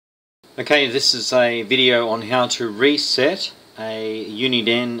Okay, this is a video on how to reset a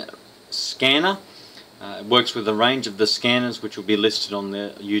Uniden scanner. It works with a range of the scanners which will be listed on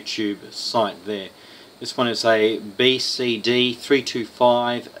the YouTube site there. This one is a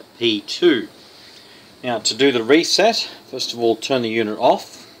BCD325P2. Now, to do the reset, first of all turn the unit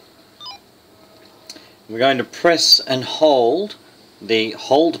off. We're going to press and hold the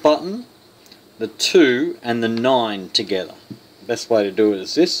hold button, the 2 and the 9 together. The best way to do it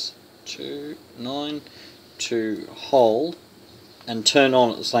is this: 2, 9, to hold and turn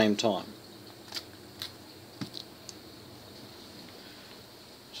on at the same time.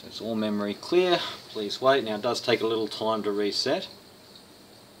 So it's all memory clear. Please wait. Now it does take a little time to reset.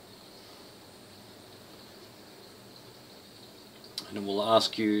 And it will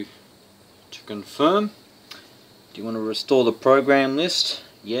ask you to confirm. Do you want to restore the program list?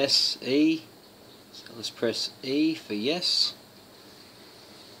 Yes, E. So let's press E for yes.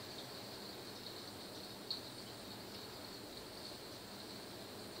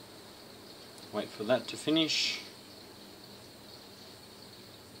 Wait for that to finish.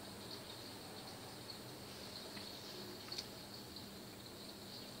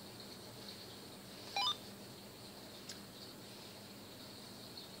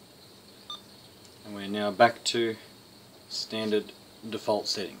 And we're now back to standard default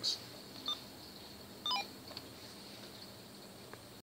settings.